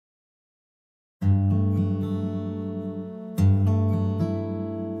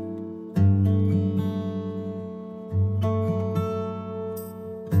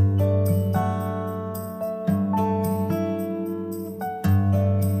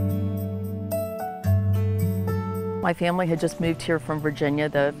My family had just moved here from Virginia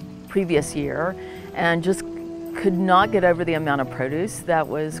the previous year and just could not get over the amount of produce that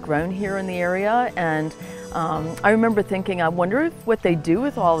was grown here in the area. And I remember thinking, I wonder what they do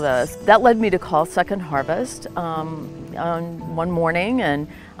with all this. That led me to call Second Harvest on one morning, and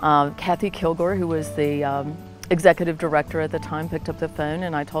Kathy Kilgore, who was the executive director at the time, picked up the phone,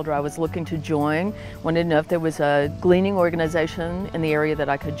 and I told her I was looking to join, wanted to know if there was a gleaning organization in the area that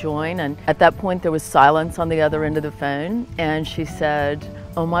I could join. And at that point there was silence on the other end of the phone, and she said,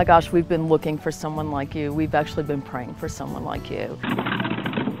 "Oh my gosh, we've been looking for someone like you. We've actually been praying for someone like you."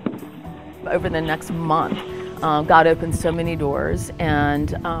 Over the next month, God opened so many doors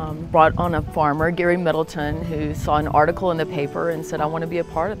and brought on a farmer, Gary Middleton, who saw an article in the paper and said, "I want to be a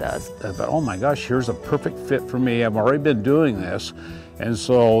part of this." I thought, oh my gosh, here's a perfect fit for me. I've already been doing this. And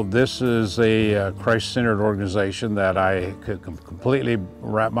so this is a Christ-centered organization that I could completely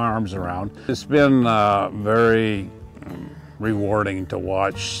wrap my arms around. It's been very rewarding to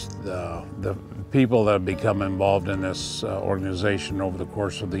watch the people that have become involved in this organization over the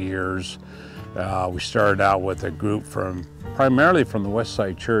course of the years. We started out with a group primarily from the West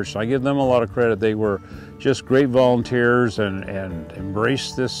Side Church. I give them a lot of credit. They were just great volunteers and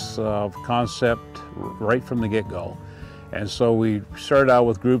embraced this concept right from the get-go. And so we started out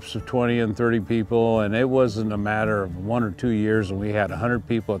with groups of 20 and 30 people, and it wasn't a matter of 1 or 2 years, and we had 100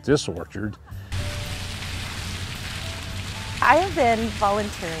 people at this orchard. I have been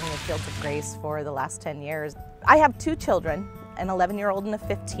volunteering with Fields of Grace for the last 10 years. I have 2 children, an 11-year-old and a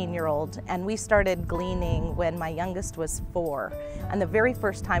 15-year-old, and we started gleaning when my youngest was 4. And the very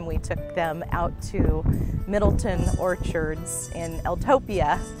first time we took them out to Middleton Orchards in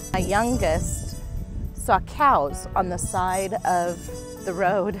Eltopia, my youngest saw cows on the side of the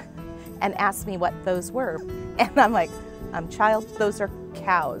road and asked me what those were. And I'm like, "Child, those are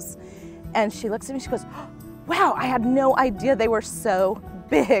cows." And she looks at me, she goes, "Wow, I had no idea they were so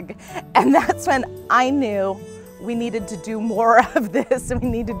big." And that's when I knew we needed to do more of this, and we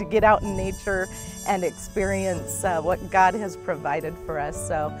needed to get out in nature and experience what God has provided for us.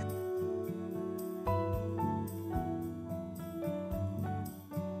 So.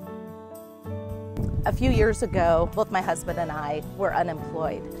 A few years ago, both my husband and I were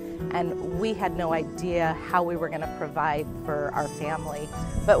unemployed, and we had no idea how we were going to provide for our family.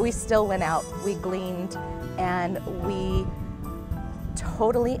 But we still went out, we gleaned, and we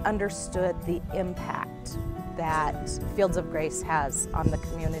totally understood the impact that Fields of Grace has on the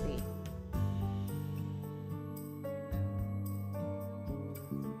community.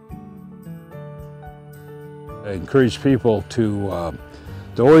 I encourage people to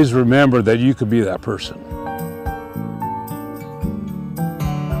always remember that you could be that person.